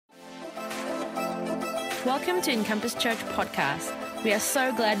Welcome to Encompass Church podcast. We are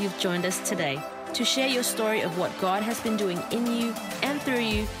so glad you've joined us today. To share your story of what God has been doing in you and through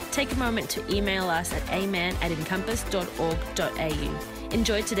you, take a moment to email us at amen@encompass.org.au.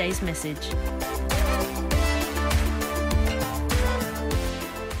 Enjoy today's message.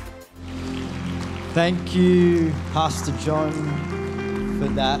 Thank you, Pastor John, for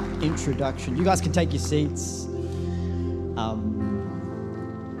that introduction. You guys can take your seats.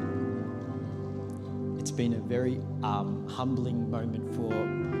 It's been a very humbling moment for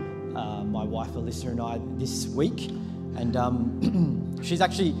my wife Alyssa and I this week, and she's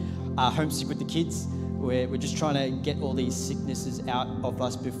actually homesick with the kids. We're just trying to get all these sicknesses out of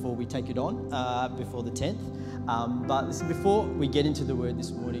us before we take it on, before the 10th. But listen, before we get into the word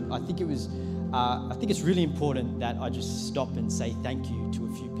this morning, I think it's really important that I just stop and say thank you to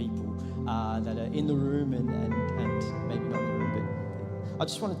a few people that are in the room and maybe not in the room, but I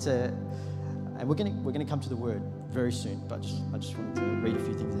just wanted to. And we're gonna come to the word very soon, but I just wanted to read a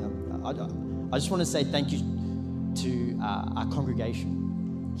few things out. I just want to say thank you to our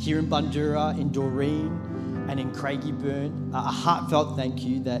congregation here in Bundoora, in Doreen, and in Craigieburn. A heartfelt thank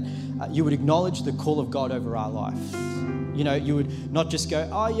you that you would acknowledge the call of God over our life. You know, you would not just go,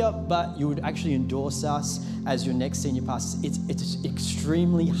 oh yeah, but you would actually endorse us as your next senior pastor. It's an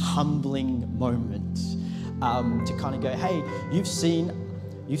extremely humbling moment to kind of go, hey, you've seen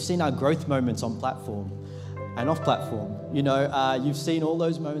our growth moments on platform and off platform. You know, you've seen all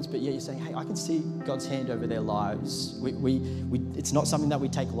those moments, but yeah, you're saying, hey, I can see God's hand over their lives. It's not something that we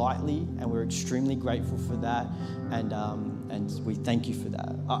take lightly, and we're extremely grateful for that, and we thank you for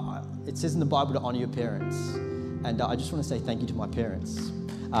that. It says in the Bible to honor your parents, and I just want to say thank you to my parents,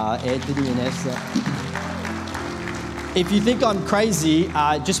 Anthony and Esther. If you think I'm crazy,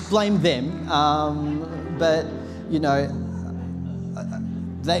 just blame them. But you know,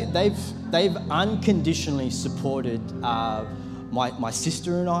 They've unconditionally supported my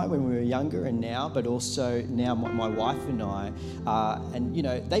sister and I when we were younger, and now, but also now my wife and I. And you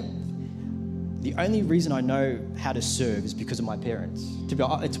know, the only reason I know how to serve is because of my parents.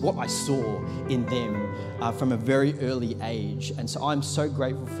 It's what I saw in them from a very early age. And so I'm so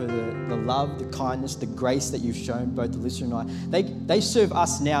grateful for the love, the kindness, the grace that you've shown both Alyssa and I. They serve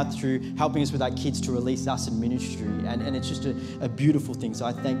us now through helping us with our kids to release us in ministry. And it's just a beautiful thing. So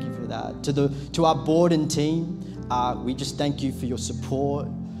I thank you for that. To our board and team, we just thank you for your support,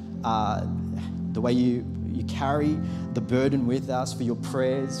 the way you carry the burden with us, for your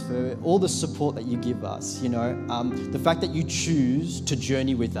prayers, for all the support that you give us. You know, the fact that you choose to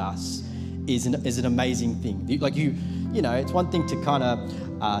journey with us is an amazing thing. Like you know, it's one thing to kind of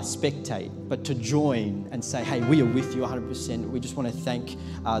spectate, but to join and say, hey, we are with you 100%. We just want to thank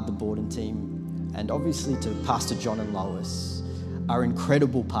the board and team, and obviously to Pastor John and Lois, our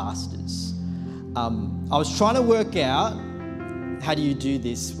incredible pastors. I was trying to work out how do you do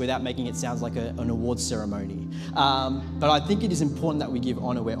this without making it sound like an awards ceremony? But I think it is important that we give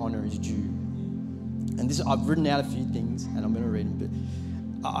honour where honour is due. And this, I've written out a few things, and I'm going to read them.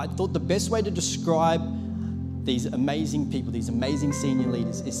 But I thought the best way to describe these amazing people, these amazing senior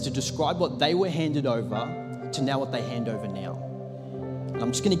leaders, is to describe what they were handed over to now what they hand over now. And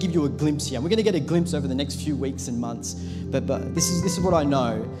I'm just going to give you a glimpse here. And we're going to get a glimpse over the next few weeks and months. But this is what I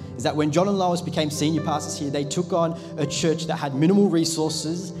know, is that when John and Lois became senior pastors here, they took on a church that had minimal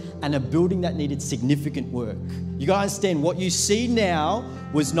resources and a building that needed significant work. You got to understand, what you see now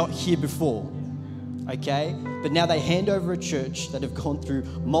was not here before, okay? But now they hand over a church that have gone through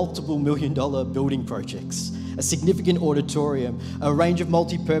multiple $1-million building projects, a significant auditorium, a range of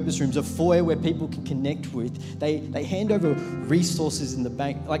multi-purpose rooms, a foyer where people can connect with. They hand over resources in the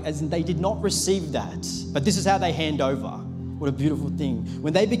bank, like as in they did not receive that, but this is how they hand over. What a beautiful thing.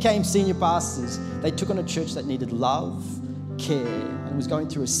 When they became senior pastors, they took on a church that needed love, care, and was going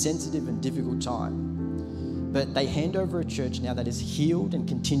through a sensitive and difficult time. But they hand over a church now that is healed and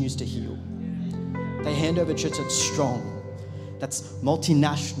continues to heal. They hand over a church that's strong, that's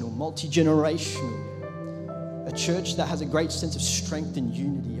multinational, multi-generational, a church that has a great sense of strength and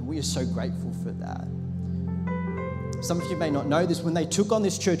unity, and we are so grateful for that. Some of you may not know this. When they took on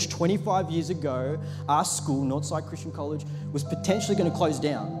this church 25 years ago, our school, Northside Christian College, was potentially going to close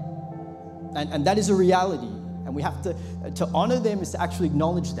down. And that is a reality. And we have to honour them is to actually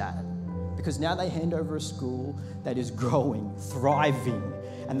acknowledge that. Because now they hand over a school that is growing, thriving.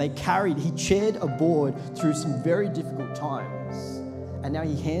 And he chaired a board through some very difficult times. And now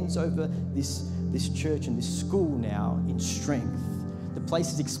he hands over this church and this school now in strength. The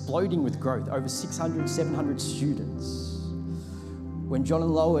place is exploding with growth, over 600, 700 students. When John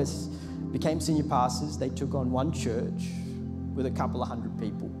and Lois became senior pastors, they took on one church with a couple of hundred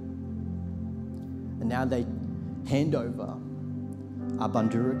people. And now they hand over our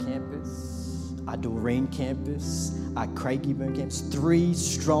Bundoora campus, our Doreen campus, our Craigieburn campus, 3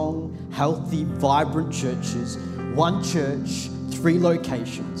 strong, healthy, vibrant churches, 1 church, 3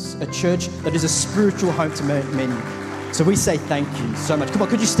 locations, a church that is a spiritual home to many. So we say thank you so much. Come on,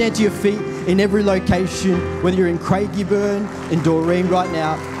 could you stand to your feet in every location, whether you're in Craigieburn, in Doreen right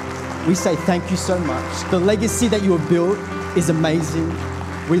now. We say thank you so much. The legacy that you have built is amazing.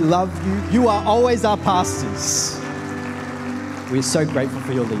 We love you. You are always our pastors. We are so grateful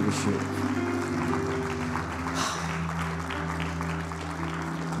for your leadership.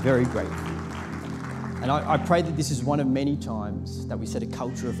 Very grateful. And I pray that this is one of many times that we set a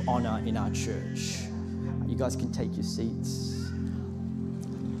culture of honour in our church. You guys can take your seats.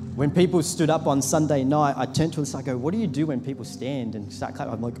 When people stood up on Sunday night, I turned to us, I go, what do you do when people stand and start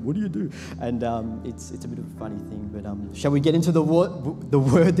clapping? I'm like, what do you do? And it's a bit of a funny thing, but shall we get into the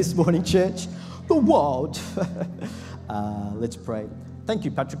word this morning, church? The word. Let's pray. Thank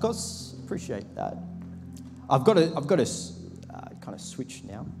you, Patrikos. Appreciate that. I've got to kind of switch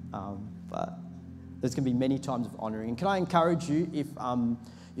now, but there's going to be many times of honouring. And can I encourage you, if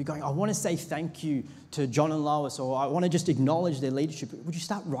you're going, I want to say thank you to John and Lois, or I want to just acknowledge their leadership, would you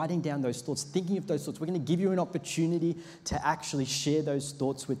start writing down those thoughts, thinking of those thoughts? We're going to give you an opportunity to actually share those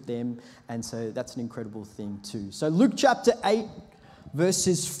thoughts with them, and so that's an incredible thing too. So Luke chapter 8,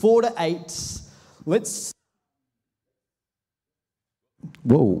 verses 4 to 8.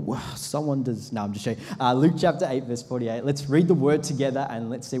 Whoa, someone does. No, I'm just joking. Luke chapter 8, verse 48. Let's read the word together and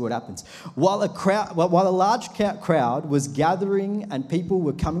let's see what happens. While a large crowd was gathering and people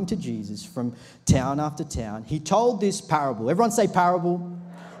were coming to Jesus from town after town, he told this parable. Everyone say parable.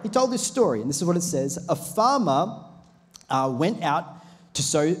 He told this story, and this is what it says. A farmer went out to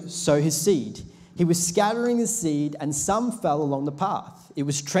sow his seed. He was scattering the seed, and some fell along the path. It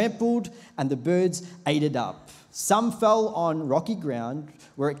was trampled, and the birds ate it up. Some fell on rocky ground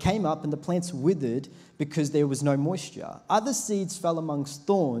where it came up and the plants withered because there was no moisture. Other seeds fell amongst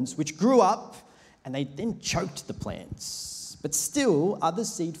thorns, which grew up and they then choked the plants. But still, other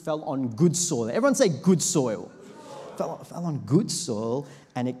seed fell on good soil. Everyone say good soil. Fell on good soil,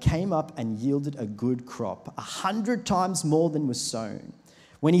 and it came up and yielded a good crop, 100 times more than was sown.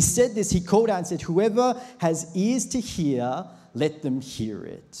 When he said this, he called out and said, whoever has ears to hear, let them hear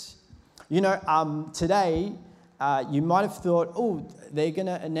it. You know, today, you might have thought, oh, they're going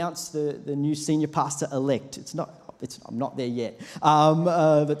to announce the new senior pastor-elect. I'm not there yet.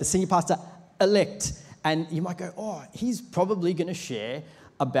 But the senior pastor-elect. And you might go, oh, he's probably going to share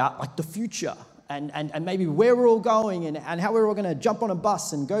about like the future and maybe where we're all going and how we're all going to jump on a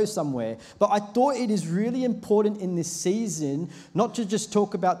bus and go somewhere. But I thought it is really important in this season not to just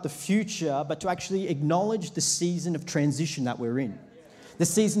talk about the future, but to actually acknowledge the season of transition that we're in. The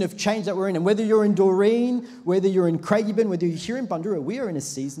season of change that we're in. And whether you're in Doreen, whether you're in Craigieburn, whether you're here in Bundoora, we are in a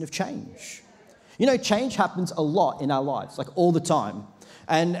season of change. You know, change happens a lot in our lives, like all the time.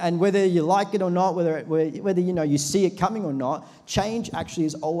 And whether you like it or not, whether you know you see it coming or not, change actually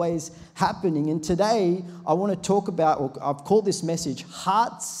is always happening. And today I want to talk about, or I've called this message,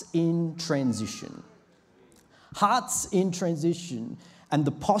 Hearts in Transition. Hearts in transition, and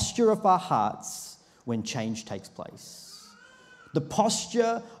the posture of our hearts when change takes place. The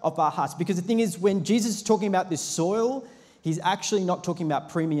posture of our hearts. Because the thing is, when Jesus is talking about this soil, he's actually not talking about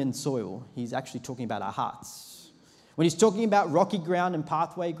premium soil. He's actually talking about our hearts. When he's talking about rocky ground and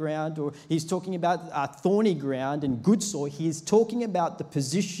pathway ground, or he's talking about thorny ground and good soil, he is talking about the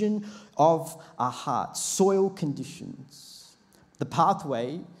position of our hearts, soil conditions. The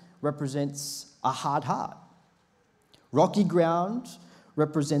pathway represents a hard heart. Rocky ground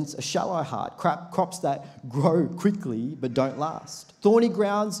represents a shallow heart, crops that grow quickly but don't last. Thorny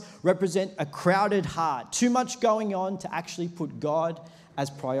grounds represent a crowded heart, too much going on to actually put God as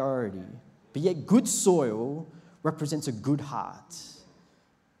priority. But yet good soil represents a good heart.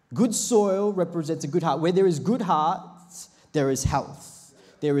 Good soil represents a good heart. Where there is good hearts, there is health,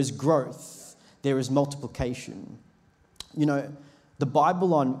 there is growth, there is multiplication. You know, the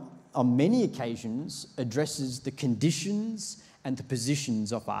Bible on many occasions addresses the conditions and the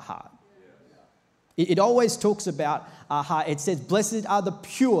positions of our heart. It always talks about our heart. It says, blessed are the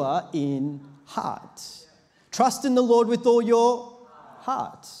pure in heart. Trust in the Lord with all your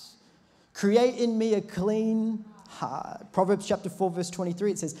heart. Create in me a clean heart. Proverbs chapter 4, verse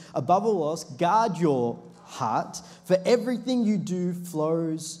 23, it says, above all else, guard your heart, for everything you do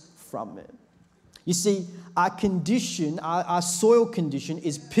flows from it. You see, our condition, our soil condition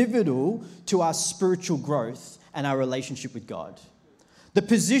is pivotal to our spiritual growth and our relationship with God. The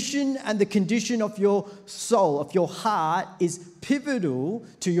position and the condition of your soul, of your heart, is pivotal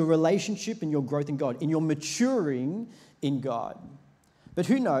to your relationship and your growth in God, in your maturing in God. But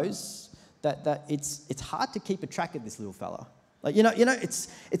who knows that it's hard to keep a track of this little fella. Like,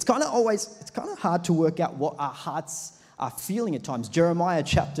 it's kind of hard to work out what our hearts are feeling at times. Jeremiah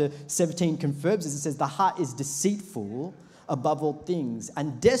chapter 17 confirms this. It says, the heart is deceitful above all things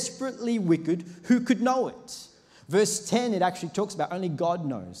and desperately wicked. Who could know it? Verse 10, it actually talks about only God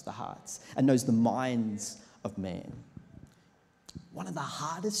knows the hearts and knows the minds of man. One of the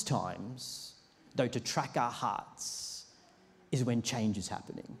hardest times, though, to track our hearts is when change is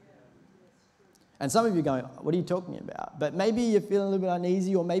happening. And some of you are going, what are you talking about? But maybe you're feeling a little bit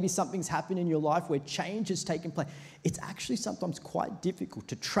uneasy, or maybe something's happened in your life where change has taken place. It's actually sometimes quite difficult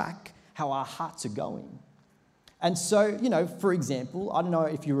to track how our hearts are going. And so, for example, I don't know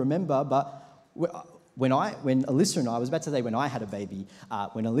if you remember, but when Alyssa and I was about to say when I had a baby,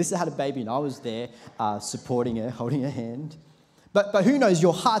 when Alyssa had a baby and I was there supporting her, holding her hand. But who knows,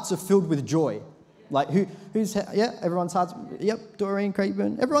 your hearts are filled with joy. Like everyone's hearts, Doreen,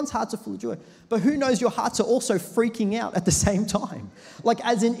 Craigburn, everyone's hearts are full of joy. But who knows, your hearts are also freaking out at the same time. Like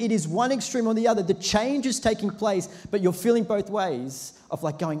as in it is one extreme or the other. The change is taking place, but you're feeling both ways of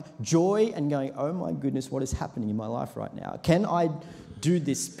like going joy and going, oh my goodness, what is happening in my life right now? Can I do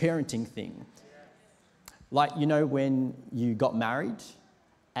this parenting thing? Like, when you got married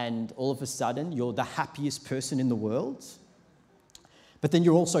and all of a sudden you're the happiest person in the world, but then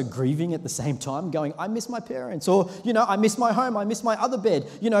you're also grieving at the same time, going, I miss my parents, or, I miss my home, I miss my other bed,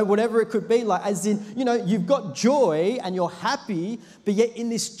 whatever it could be. Like, as in, you've got joy and you're happy, but yet in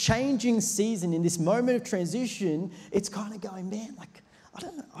this changing season, in this moment of transition, it's kind of going, man, like, I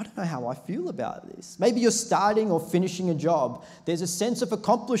don't know how I feel about this. Maybe you're starting or finishing a job. There's a sense of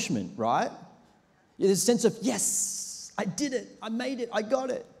accomplishment, right? There's a sense of, yes, I did it, I made it, I got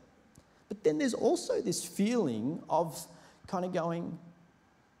it. But then there's also this feeling of kind of going,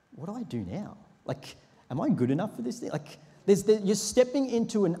 what do I do now? Like, am I good enough for this thing? Like, you're stepping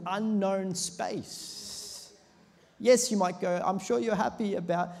into an unknown space. Yes, you might go, I'm sure you're happy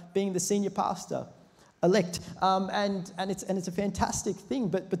about being the senior pastor elect, and it's a fantastic thing,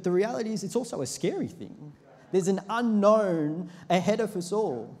 but the reality is it's also a scary thing. There's an unknown ahead of us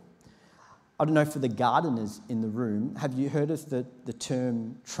all. I don't know, for the gardeners in the room, have you heard of the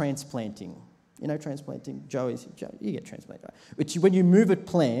term transplanting? Transplanting, Joe, you get transplanted, right? Which when you move a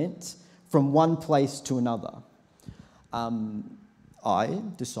plant from one place to another. I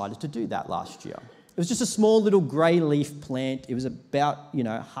decided to do that last year. It was just a small little grey leaf plant. It was about,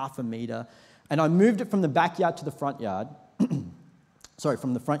 half a metre. And I moved it from the backyard to the front yard.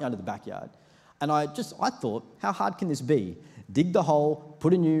 From the front yard to the backyard. And I thought, how hard can this be? Dig the hole,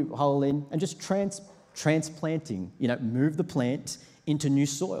 put a new hole in, and just transplanting, move the plant into new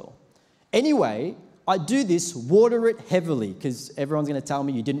soil. Anyway, I do this, water it heavily, because everyone's going to tell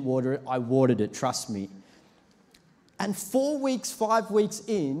me you didn't water it. I watered it, trust me. And 4 weeks, 5 weeks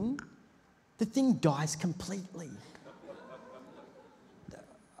in, the thing dies completely.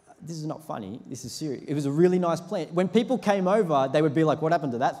 This is not funny. This is serious. It was a really nice plant. When people came over, they would be like, what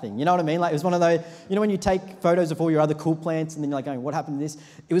happened to that thing? You know what I mean? Like, it was one of those, when you take photos of all your other cool plants and then you're like going, what happened to this?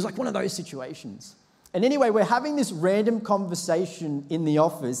 It was like one of those situations. And anyway, we're having this random conversation in the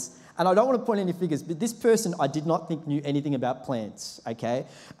office. And I don't want to point any figures, but this person I did not think knew anything about plants, okay?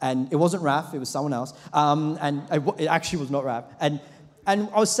 And it wasn't Raf, it was someone else. And it actually was not Raf. And I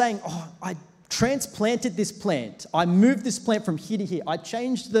was saying, I transplanted this plant. I moved this plant from here to here. I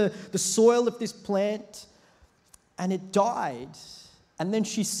changed the soil of this plant, and it died. And then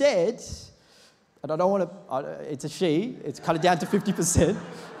she said, and I don't want to, it's a she, it's cut it down to 50%.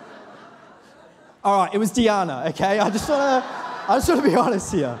 All right, it was Deanna, okay? I just want to be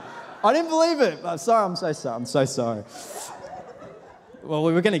honest here. I didn't believe it. I'm sorry, I'm so sorry. Well,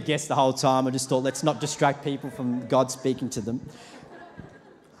 we were going to guess the whole time. I just thought, let's not distract people from God speaking to them.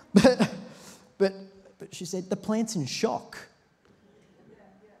 But she said, the plant's in shock.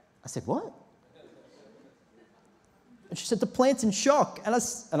 I said, what? And she said, the plant's in shock. And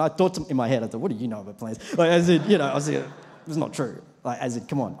I thought in my head, I thought, what do you know about plants? Like, as in, I was like, it's not true. Like, as in,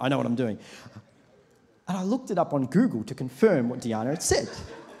 come on, I know what I'm doing. And I looked it up on Google to confirm what Deanna had said.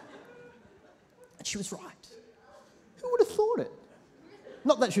 And she was right. Who would have thought it?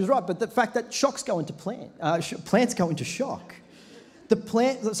 Not that she was right, but the fact that shocks go into plants go into shock. The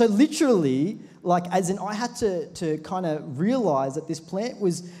plant, so literally, like, as in, I had to kind of realize that this plant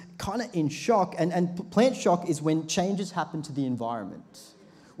was kind of in shock, and plant shock is when changes happen to the environment,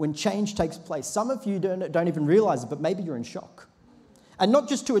 when change takes place. Some of you don't even realize it, but maybe you're in shock. And not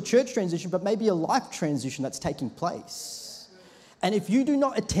just to a church transition, but maybe a life transition that's taking place. And if you do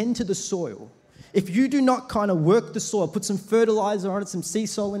not attend to the soil, if you do not kind of work the soil, put some fertilizer on it, some sea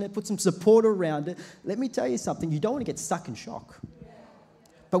salt in it, put some support around it, let me tell you something, you don't want to get stuck in shock.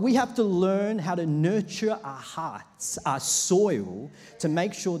 But we have to learn how to nurture our hearts, our soil, to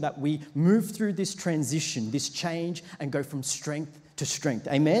make sure that we move through this transition, this change, and go from strength to strength.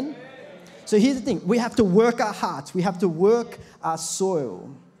 Amen? So here's the thing. We have to work our hearts. We have to work our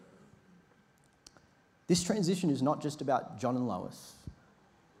soil. This transition is not just about John and Lois.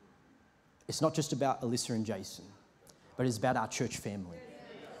 It's not just about Alyssa and Jason, but it's about our church family.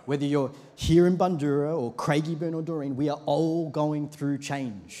 Whether you're here in Bundoora or Craigieburn or Doreen, we are all going through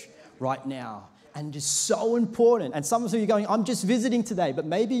change right now. And it's so important. And some of you are going, I'm just visiting today, but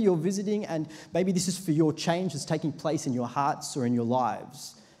maybe you're visiting and maybe this is for your change that's taking place in your hearts or in your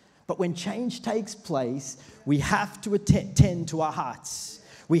lives. But when change takes place, we have to attend to our hearts.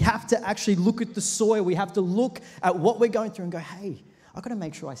 We have to actually look at the soil. We have to look at what we're going through and go, hey, I've got to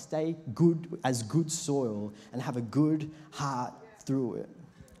make sure I stay good as good soil and have a good heart through it.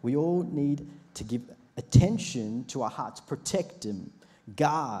 We all need to give attention to our hearts, protect them,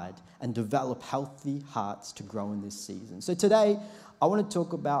 guard, and develop healthy hearts to grow in this season. So today, I want to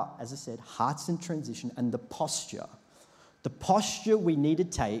talk about, as I said, hearts in transition and the posture we need to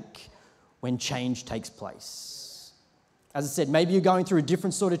take when change takes place. As I said, maybe you're going through a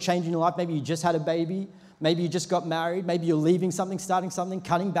different sort of change in your life. Maybe you just had a baby. Maybe you just got married. Maybe you're leaving something, starting something,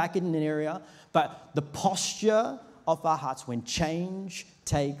 cutting back in an area. But the posture of our hearts when change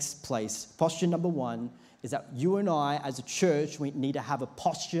takes place. Posture number one is that you and I, as a church, we need to have a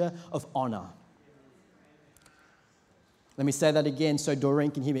posture of honor. Let me say that again so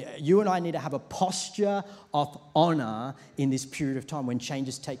Doreen can hear me. You and I need to have a posture of honor in this period of time when change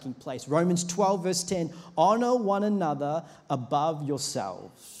is taking place. Romans 12, verse 10, honor one another above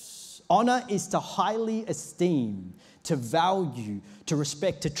yourselves. Honor is to highly esteem, to value, to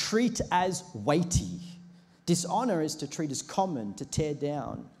respect, to treat as weighty. Dishonor is to treat as common, to tear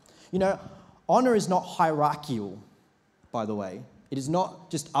down. You know, honor is not hierarchical, by the way. It is not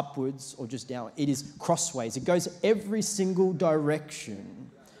just upwards or just down. It is crossways. It goes every single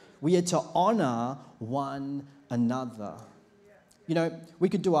direction. We are to honor one another. You know, we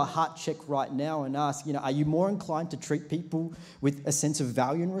could do a heart check right now and ask, you know, are you more inclined to treat people with a sense of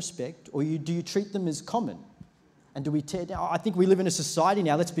value and respect, or do you treat them as common? And do we tear down? I think we live in a society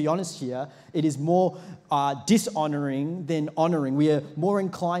now, let's be honest here, it is more dishonoring than honoring. We are more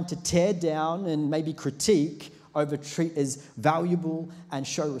inclined to tear down and maybe critique over treat as valuable and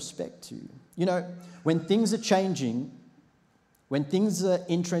show respect to. You know, when things are changing, when things are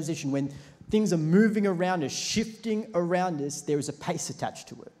in transition, when things are moving around us, shifting around us, there is a pace attached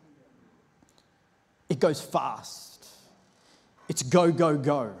to it. It goes fast. It's go, go,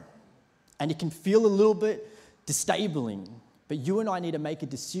 go. And it can feel a little bit disabling, but you and I need to make a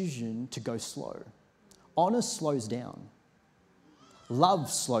decision to go slow. Honor slows down.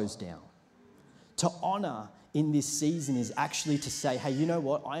 Love slows down. To honor in this season is actually to say, hey, you know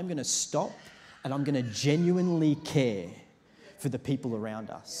what? I'm going to stop and I'm going to genuinely care for the people around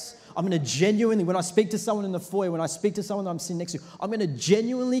us. I'm going to genuinely, when I speak to someone in the foyer, when I speak to someone that I'm sitting next to, I'm going to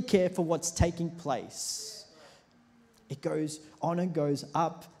genuinely care for what's taking place. Honor goes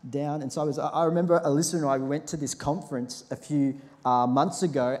up, down. And so I remember Alyssa and I went to this conference a few months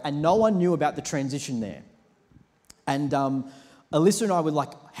ago, and no one knew about the transition there. And Alyssa and I were like,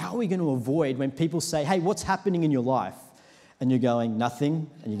 how are we going to avoid when people say, hey, what's happening in your life? And you're going, nothing.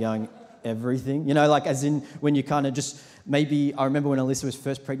 And you're going, everything. You know, like as in when you kind of just, maybe, I remember when Alyssa was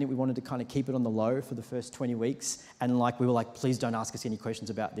first pregnant, we wanted to kind of keep it on the low for the first 20 weeks. And like, we were like, please don't ask us any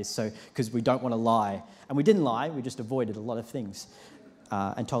questions about this. So, because we don't want to lie. And we didn't lie, we just avoided a lot of things.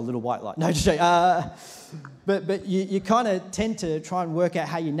 And told a little white lie. No, just but you kind of tend to try and work out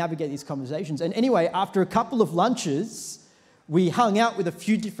how you navigate these conversations. And anyway, after a couple of lunches, we hung out with a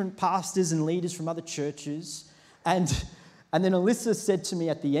few different pastors and leaders from other churches. And then Alyssa said to me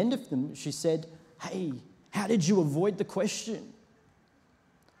at the end of them, she said, hey, how did you avoid the question?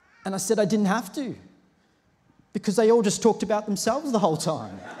 And I said, I didn't have to, because they all just talked about themselves the whole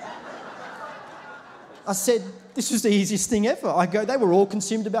time. I said, this was the easiest thing ever. They were all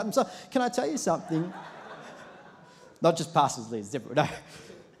consumed about themselves. Can I tell you something? Not just pastors, leaders,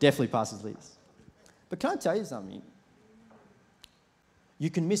 definitely pastors, leaders. But can I tell you something? You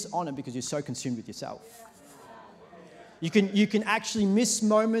can miss honor because you're so consumed with yourself. You can actually miss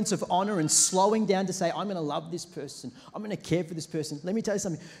moments of honor and slowing down to say, I'm going to love this person. I'm going to care for this person. Let me tell you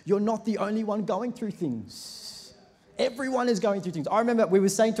something. You're not the only one going through things. Everyone is going through things. I remember we were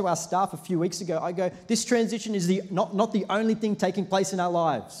saying to our staff a few weeks ago, I go, this transition is not the only thing taking place in our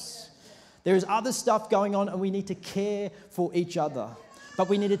lives. There is other stuff going on, and we need to care for each other. But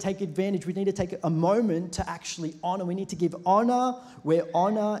we need to take advantage. We need to take a moment to actually honor. We need to give honor where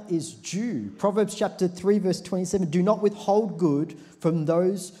honor is due. Proverbs chapter 3, verse 27, do not withhold good from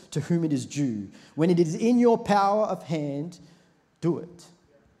those to whom it is due. When it is in your power of hand, do it.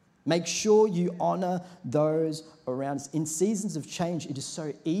 Make sure you honor those around us. In seasons of change, it is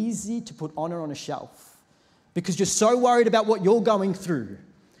so easy to put honor on a shelf because you're so worried about what you're going through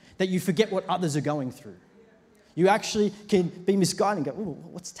that you forget what others are going through. You actually can be misguided and go, oh,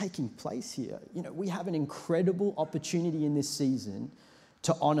 what's taking place here? You know, we have an incredible opportunity in this season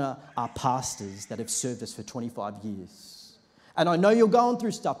to honor our pastors that have served us for 25 years. And I know you're going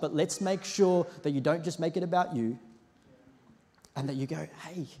through stuff, but let's make sure that you don't just make it about you and that you go,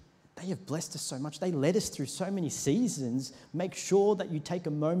 hey, they have blessed us so much. They led us through so many seasons. Make sure that you take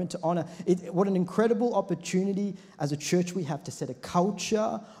a moment to honor. What an incredible opportunity as a church we have to set a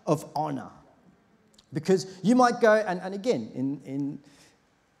culture of honor. Because you might go, and again,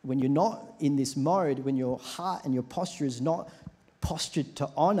 when you're not in this mode, when your heart and your posture is not postured to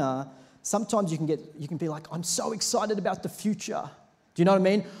honor, sometimes you can be like, I'm so excited about the future. Do you know what I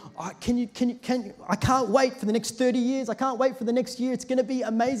mean? I can't wait for the next 30 years. I can't wait for the next year. It's going to be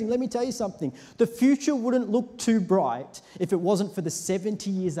amazing. Let me tell you something. The future wouldn't look too bright if it wasn't for the 70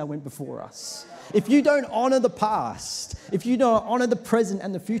 years that went before us. If you don't honor the past, if you don't honor the present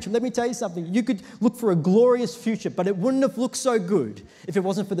and the future, let me tell you something. You could look for a glorious future, but it wouldn't have looked so good if it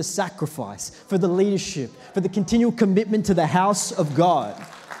wasn't for the sacrifice, for the leadership, for the continual commitment to the house of God.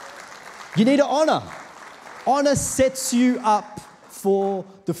 You need to honor. Honor sets you up for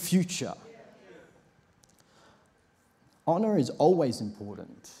the future. Honor is always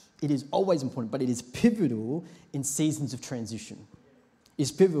important. It is always important, but it is pivotal in seasons of transition. It's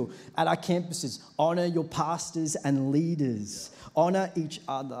pivotal. At our campuses, honor your pastors and leaders. Honor each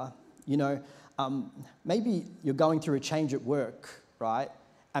other. You know, maybe you're going through a change at work, right?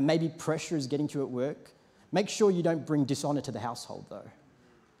 And maybe pressure is getting to you at work. Make sure you don't bring dishonor to the household, though.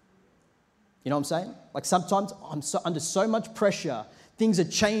 You know what I'm saying? Like sometimes I'm under so much pressure. Things are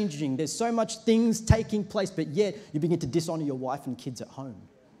changing. There's so much things taking place, but yet you begin to dishonor your wife and kids at home.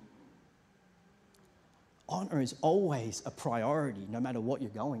 Honor is always a priority, no matter what you're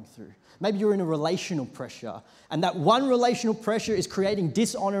going through. Maybe you're in a relational pressure, and that one relational pressure is creating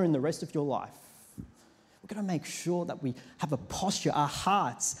dishonor in the rest of your life. We've got to make sure that we have a posture. Our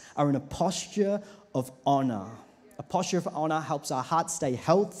hearts are in a posture of honor. A posture of honor helps our hearts stay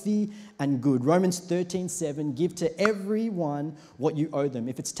healthy and good. Romans 13:7, give to everyone what you owe them.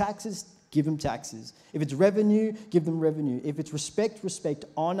 If it's taxes, give them taxes. If it's revenue, give them revenue. If it's respect, respect.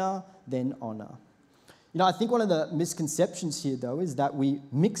 Honor, then honor. You know, I think one of the misconceptions here, though, is that we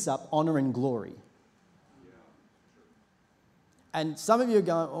mix up honor and glory. And some of you are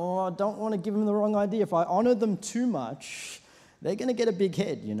going, oh, I don't want to give them the wrong idea. If I honor them too much, they're going to get a big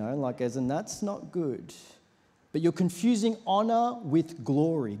head, you know, like as in that's not good. But you're confusing honor with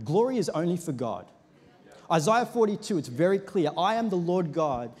glory. Glory is only for God. Isaiah 42, it's very clear. I am the Lord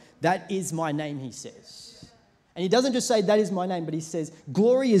God. That is my name, he says. And he doesn't just say that is my name, but he says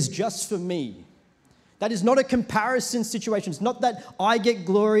glory is just for me. That is not a comparison situation. It's not that I get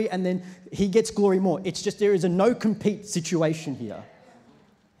glory and then he gets glory more. It's just there is a no-compete situation here.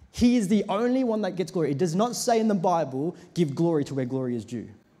 He is the only one that gets glory. It does not say in the Bible, give glory to where glory is due.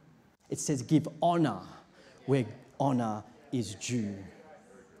 It says give honor where honor is due.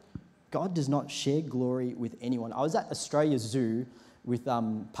 God does not share glory with anyone. I was at Australia Zoo with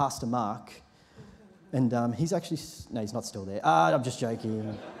Pastor Mark, and he's actually... No, he's not still there. I'm just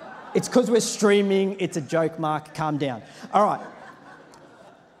joking. It's because we're streaming. It's a joke, Mark. Calm down. All right.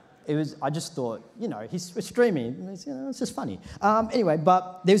 I just thought, you know, we're streaming. It's just funny. Anyway,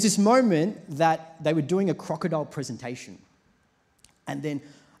 but there was this moment that they were doing a crocodile presentation. And then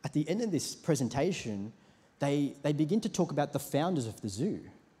at the end of this presentation, they begin to talk about the founders of the zoo,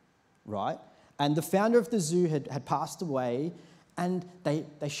 right? And the founder of the zoo had passed away, and they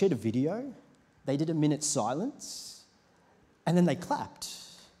shared a video. They did a minute's silence, and then they clapped.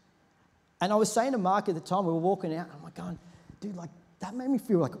 And I was saying to Mark at the time, we were walking out, and I'm like going, dude, like, that made me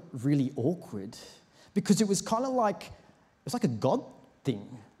feel like really awkward because it was kind of like, it was like a God thing.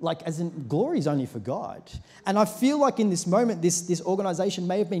 Like, as in, glory is only for God. And I feel like in this moment, this organization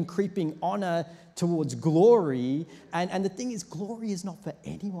may have been creeping honor towards glory. And the thing is, glory is not for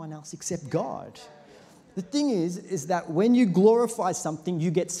anyone else except God. The thing is that when you glorify something,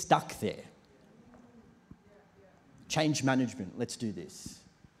 you get stuck there. Change management, let's do this.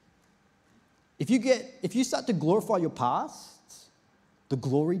 If you start to glorify your past, the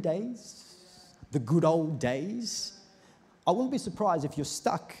glory days, the good old days, I wouldn't be surprised if you're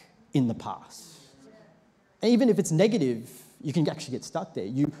stuck in the past. And even if it's negative, you can actually get stuck there.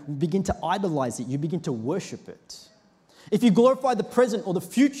 You begin to idolize it. You begin to worship it. If you glorify the present or the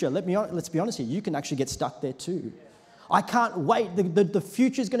future, let's be honest here, you can actually get stuck there too. I can't wait. The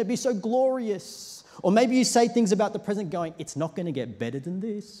future is going to be so glorious. Or maybe you say things about the present going, it's not going to get better than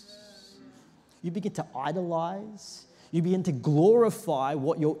this. You begin to idolize. You begin to glorify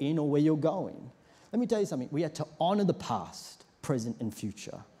what you're in or where you're going. Let me tell you something. We are to honor the past, present, and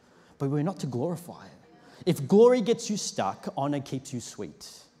future, but we're not to glorify it. If glory gets you stuck, honor keeps you sweet.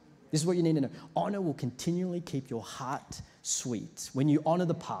 This is what you need to know. Honor will continually keep your heart sweet. When you honor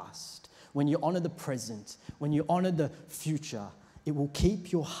the past, when you honor the present, when you honor the future, it will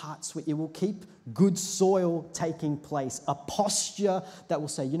keep your heart sweet. It will keep good soil taking place. A posture that will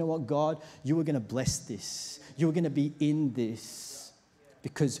say, you know what, God, you are going to bless this. You are going to be in this.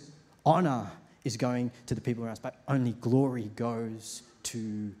 Because honor is going to the people around us, but only glory goes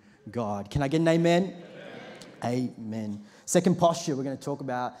to God. Can I get an amen? Amen. Amen. Second posture we're going to talk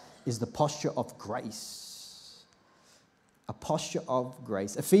about is the posture of grace. A posture of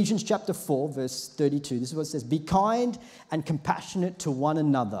grace. Ephesians chapter 4, verse 32. This is what it says. Be kind and compassionate to one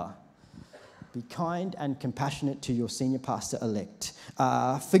another. Be kind and compassionate to your senior pastor elect.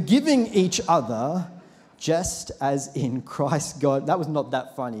 Forgiving each other just as in Christ God. That was not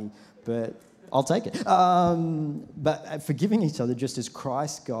that funny, but I'll take it. But forgiving each other just as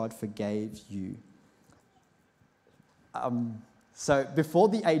Christ God forgave you. So before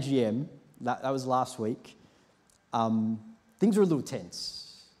the AGM, that was last week, things were a little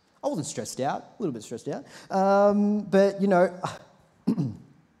tense. I wasn't stressed out, a little bit stressed out. But, you know,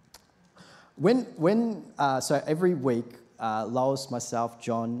 so every week, Lois, myself,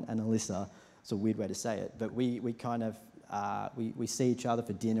 John, and Alyssa, it's a weird way to say it, but we kind of, we see each other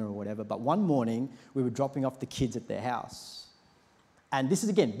for dinner or whatever. But one morning, we were dropping off the kids at their house. And this is,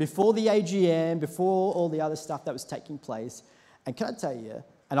 again, before the AGM, before all the other stuff that was taking place. And can I tell you,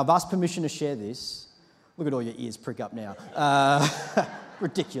 and I've asked permission to share this. Look at all your ears prick up now.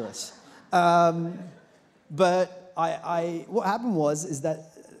 Ridiculous. But what happened is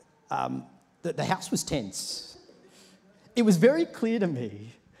that the house was tense. It was very clear to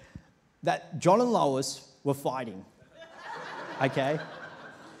me that John and Lois were fighting. Okay?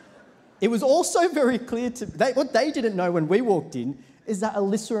 It was also very clear to what they didn't know when we walked in is that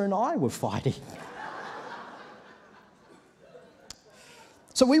Alyssa and I were fighting.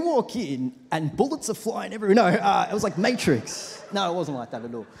 So we walk in and bullets are flying everywhere. No, it was like Matrix. No, it wasn't like that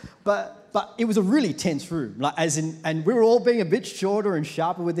at all. But it was a really tense room. Like and we were all being a bit shorter and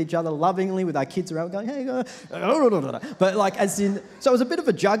sharper with each other, lovingly with our kids around, going, hey, but like so it was a bit of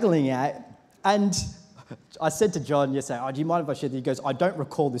a juggling act. And I said to John yesterday, do you mind if I share this? He goes, I don't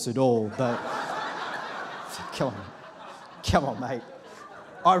recall this at all, but come on, mate.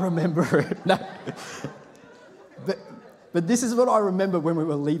 I remember it. No. But this is what I remember when we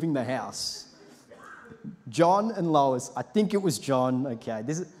were leaving the house. John and Lois, I think it was John, okay.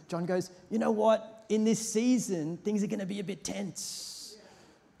 John goes, you know what? In this season, things are going to be a bit tense.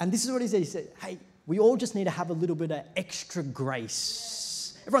 And this is what he said. He said, hey, we all just need to have a little bit of extra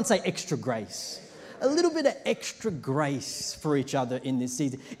grace. Everyone say extra grace. A little bit of extra grace for each other in this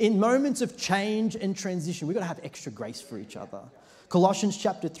season. In moments of change and transition, we've got to have extra grace for each other. Colossians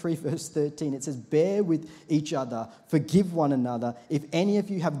chapter 3, verse 13, it says, bear with each other, forgive one another. If any of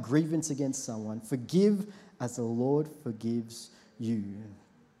you have grievance against someone, forgive as the Lord forgives you.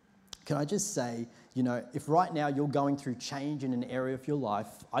 Can I just say, you know, if right now you're going through change in an area of your life,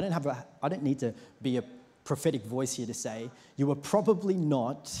 I don't need to be a prophetic voice here to say, you are probably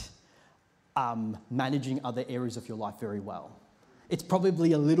not managing other areas of your life very well. It's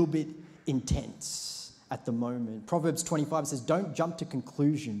probably a little bit intense at the moment. Proverbs 25 says, don't jump to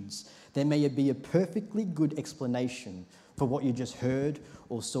conclusions. There may be a perfectly good explanation for what you just heard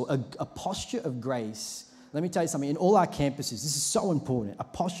or saw. A posture of grace. Let me tell you something. In all our campuses, this is so important. A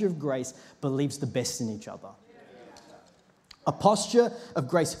posture of grace believes the best in each other. A posture of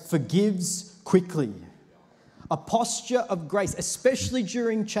grace forgives quickly. A posture of grace, especially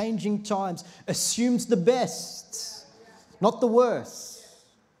during changing times, assumes the best, not the worst.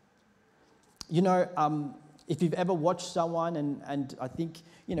 You know, if you've ever watched someone, and I think,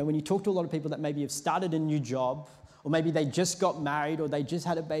 you know, when you talk to a lot of people that maybe have started a new job, or maybe they just got married, or they just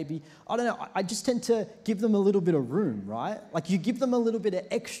had a baby, I don't know, I just tend to give them a little bit of room, right? Like you give them a little bit of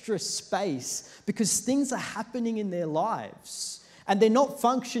extra space because things are happening in their lives and they're not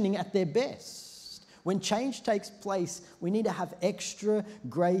functioning at their best. When change takes place, we need to have extra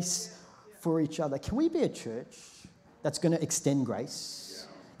grace for each other. Can we be a church that's going to extend grace?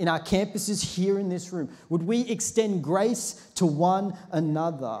 In our campuses here in this room, would we extend grace to one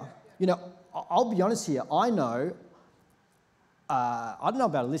another? I'll be honest here. I don't know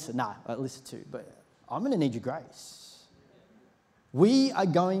about Alyssa. Nah, Alyssa too. But I'm going to need your grace. We are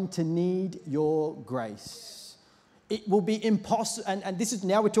going to need your grace. It will be impossible. And this is,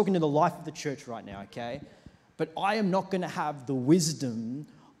 now we're talking to the life of the church right now, okay? But I am not going to have the wisdom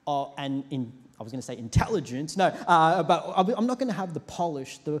I was going to say intelligence. No, but I'm not going to have the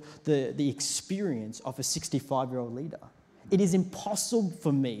polish, the experience of a 65-year-old leader. It is impossible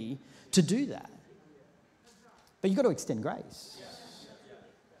for me to do that. But you've got to extend grace.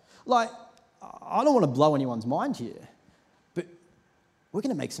 Like, I don't want to blow anyone's mind here, but we're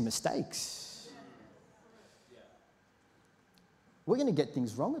going to make some mistakes. We're going to get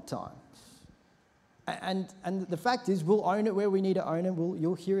things wrong at times. And the fact is, we'll own it where we need to own it.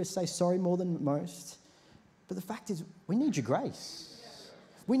 You'll hear us say sorry more than most. But the fact is, we need your grace.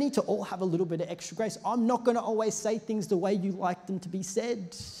 We need to all have a little bit of extra grace. I'm not going to always say things the way you like them to be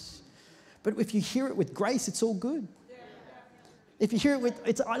said. But if you hear it with grace, it's all good. If you hear it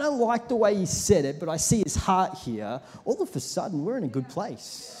with, I don't like the way he said it, but I see his heart here, all of a sudden, we're in a good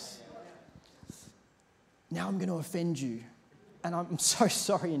place. Now I'm going to offend you. And I'm so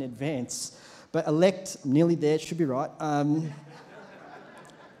sorry in advance. But elect, I'm nearly there, should be right.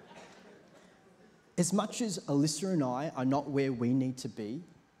 As much as Alyssa and I are not where we need to be,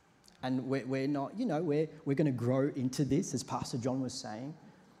 and we're not, we're going to grow into this, as Pastor John was saying,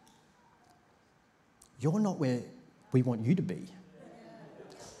 you're not where we want you to be.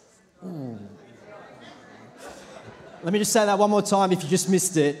 Ooh. Let me just say that one more time if you just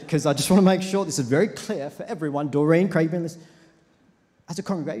missed it, because I just want to make sure this is very clear for everyone. Doreen, Craig, as a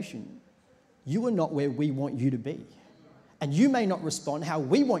congregation, you are not where we want you to be. And you may not respond how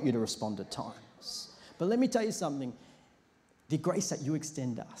we want you to respond at times. But let me tell you something. The grace that you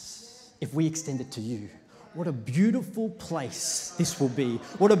extend us, if we extend it to you, what a beautiful place this will be.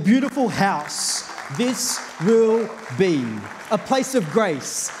 What a beautiful house this will be. A place of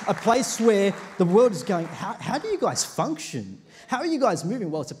grace. A place where the world is going, how do you guys function? How are you guys moving?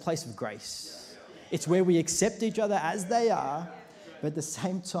 Well, it's a place of grace. It's where we accept each other as they are. But at the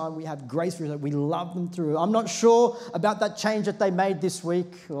same time, we have grace for each other. We love them through. I'm not sure about that change that they made this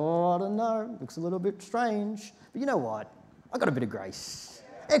week. Oh, I don't know. Looks a little bit strange. But you know what? I got a bit of grace.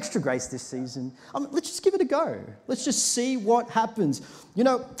 Extra grace this season. Let's just give it a go. Let's just see what happens.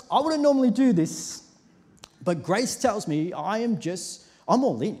 I wouldn't normally do this, but grace tells me I'm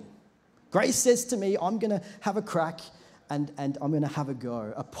all in. Grace says to me, I'm going to have a crack and I'm going to have a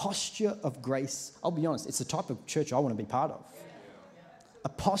go. A posture of grace. I'll be honest, it's the type of church I want to be part of. A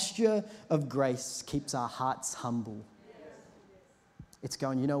posture of grace keeps our hearts humble. It's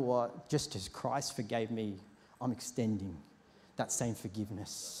going, you know what? Just as Christ forgave me, I'm extending that same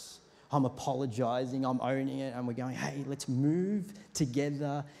forgiveness. I'm apologizing, I'm owning it, and we're going, hey, let's move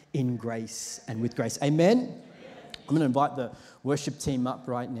together in grace and with grace. Amen? I'm going to invite the worship team up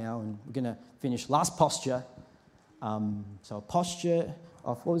right now, and we're going to finish. Last posture. So a posture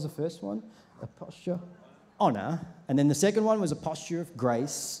of, what was the first one? A posture honor, and then the second one was a posture of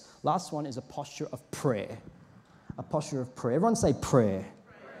grace. Last one is a posture of prayer. A posture of prayer. Everyone say prayer.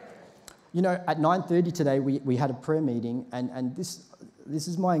 At 9:30 today, we had a prayer meeting, and this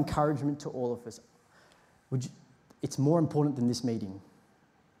is my encouragement to all of us. It's more important than this meeting.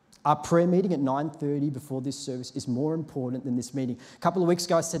 Our prayer meeting at 9:30 before this service is more important than this meeting. A couple of weeks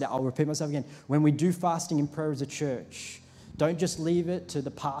ago, I said it, I'll repeat myself again. When we do fasting and prayer as a church, don't just leave it to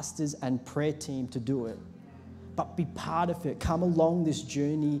the pastors and prayer team to do it, but be part of it. Come along this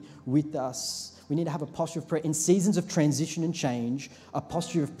journey with us. We need to have a posture of prayer. In seasons of transition and change, a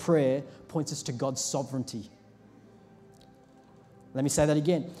posture of prayer points us to God's sovereignty. Let me say that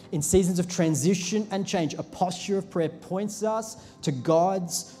again. In seasons of transition and change, a posture of prayer points us to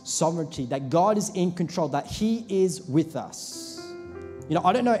God's sovereignty, that God is in control, that He is with us.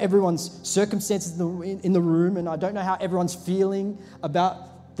 I don't know everyone's circumstances in the room, and I don't know how everyone's feeling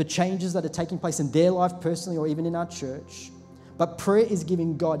about the changes that are taking place in their life personally or even in our church. But prayer is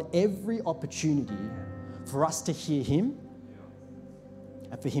giving God every opportunity for us to hear Him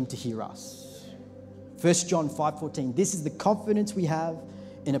and for Him to hear us. 1 John 5:14, this is the confidence we have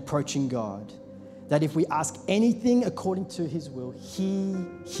in approaching God, that if we ask anything according to His will, He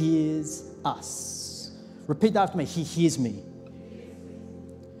hears us. Repeat that after me. He hears me.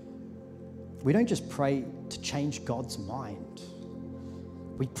 We don't just pray to change God's mind.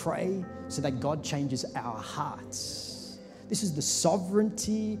 We pray so that God changes our hearts. This is the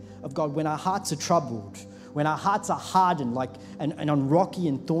sovereignty of God. When our hearts are troubled, when our hearts are hardened and on rocky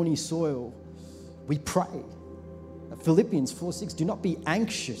and thorny soil, we pray. Philippians 4:6, do not be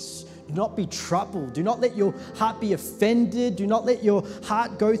anxious, Do not be troubled. Do not let your heart be offended. Do not let your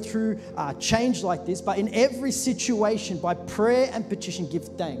heart go through change like this. But in every situation, by prayer and petition, give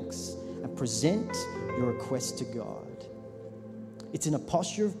thanks and present your request to God. It's in a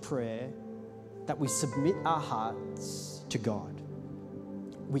posture of prayer that we submit our hearts to God.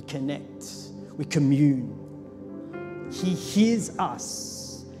 We connect. We commune. He hears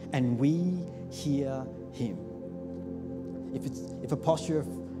us and we hear him. If a posture of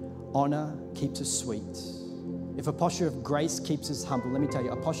honor keeps us sweet, if a posture of grace keeps us humble, let me tell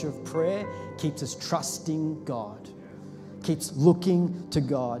you, a posture of prayer keeps us trusting God, keeps looking to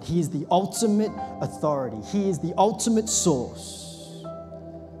God. He is the ultimate authority. He is the ultimate source.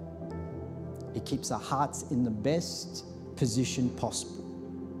 It keeps our hearts in the best position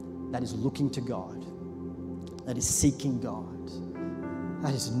possible. That is looking to God. That is seeking God.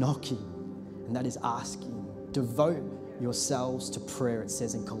 That is knocking. And that is asking. Devote yourselves to prayer, it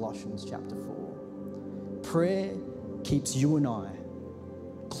says in Colossians chapter 4. Prayer keeps you and I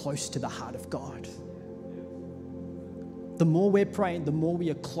close to the heart of God. The more we're praying, the more we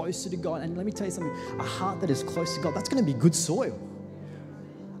are closer to God. And let me tell you something, a heart that is close to God, that's going to be good soil.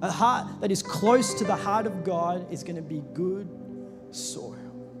 A heart that is close to the heart of God is going to be good soil.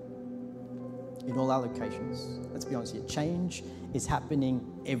 In all our locations, let's be honest here, change is happening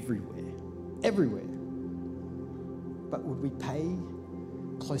everywhere. Everywhere. But would we pay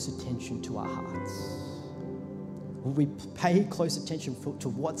close attention to our hearts? Would we pay close attention to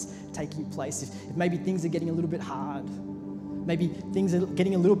what's taking place? If maybe things are getting a little bit hard, maybe things are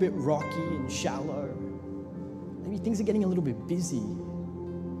getting a little bit rocky and shallow, maybe things are getting a little bit busy,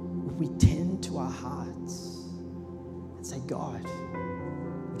 would we tend to our hearts and say, God,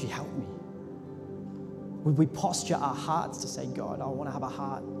 would you help me? Would we posture our hearts to say, God, I want to have a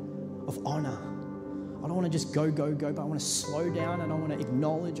heart of honor. I don't want to just go, but I want to slow down and I want to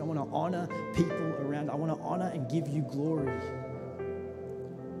acknowledge, I want to honor people around. I want to honor and give you glory.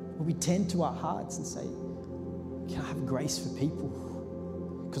 Would we tend to our hearts and say, can I have grace for people?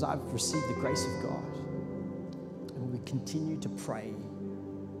 Because I've received the grace of God. And would we continue to pray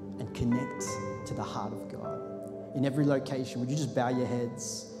and connect to the heart of God? In every location, would you just bow your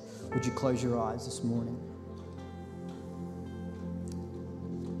heads? Would you close your eyes this morning?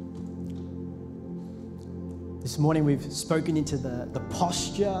 This morning we've spoken into the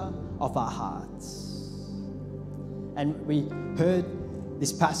posture of our hearts. And we heard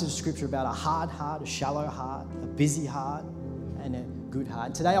this passage of scripture about a hard heart, a shallow heart, a busy heart, and a good heart.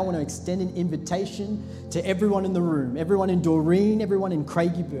 And today I want to extend an invitation to everyone in the room, everyone in Doreen, everyone in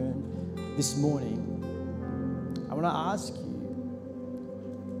Craigieburn this morning. I want to ask you,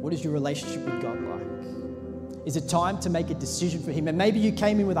 what is your relationship with God like? Is it time to make a decision for him? And maybe you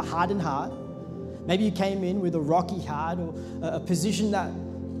came in with a hardened heart. Maybe you came in with a rocky heart or a position that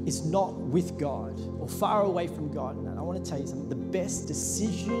is not with God or far away from God. And I want to tell you something. The best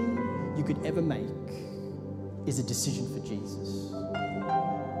decision you could ever make is a decision for Jesus.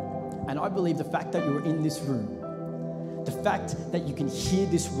 And I believe the fact that you're in this room, the fact that you can hear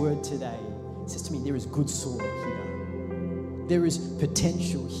this word today, says to me, there is good soil here. There is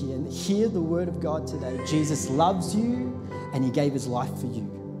potential here. And hear the word of God today. Jesus loves you and he gave his life for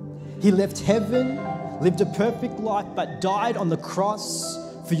you. He left heaven, lived a perfect life, but died on the cross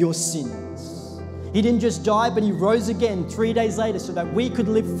for your sins. He didn't just die, but he rose again 3 days later so that we could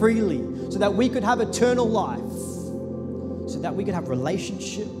live freely, so that we could have eternal life, so that we could have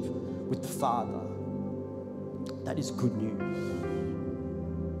relationship with the Father. That is good news.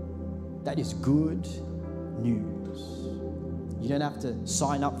 That is good news. You don't have to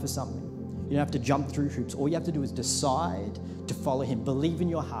sign up for something. You don't have to jump through hoops. All you have to do is decide to follow him. Believe in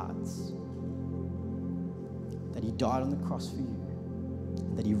your hearts that he died on the cross for you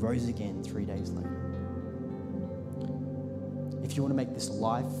and that he rose again 3 days later. If you want to make this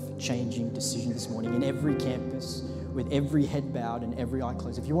life-changing decision this morning in every campus, with every head bowed and every eye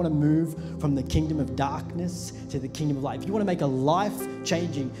closed, if you want to move from the kingdom of darkness to the kingdom of light, if you want to make a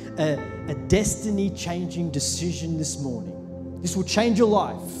life-changing, a destiny-changing decision this morning, this will change your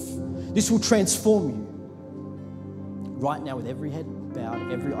life. This will transform you. Right now, with every head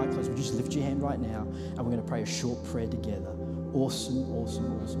bowed, every eye closed, would you just lift your hand right now and we're going to pray a short prayer together. Awesome,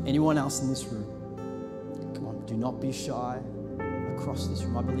 awesome, awesome. Anyone else in this room? Come on, do not be shy across this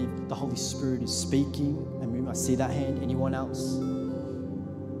room. I believe the Holy Spirit is speaking and moving. I see that hand. Anyone else?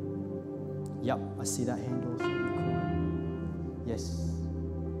 Yep, I see that hand also. Cool. Yes.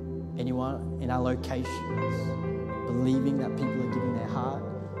 Anyone in our locations believing that people are giving their heart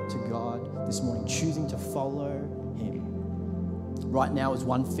to God this morning, choosing to follow him. Right now, as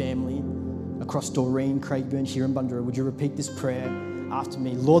one family across Doreen, Craigieburn, here in Bundoora, would you repeat this prayer after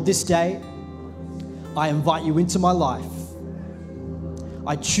me. Lord, this day, I invite you into my life.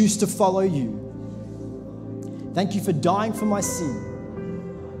 I choose to follow you. Thank you for dying for my sin,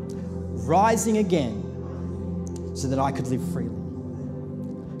 rising again so that I could live freely.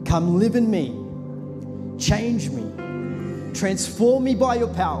 Come live in me, change me, transform me by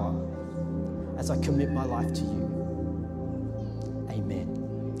your power as I commit my life to you. Amen.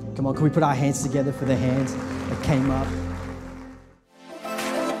 Come on, can we put our hands together for the hands that came up?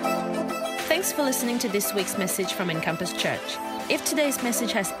 Thanks for listening to this week's message from Encompass Church. If today's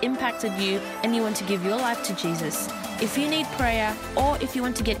message has impacted you and you want to give your life to Jesus, if you need prayer, or if you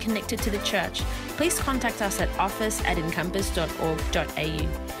want to get connected to the church, please contact us at office@encompass.org.au.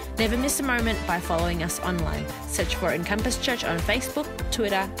 Never miss a moment by following us online. Search for Encompass Church on Facebook,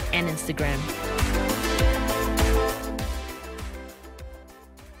 Twitter, and Instagram.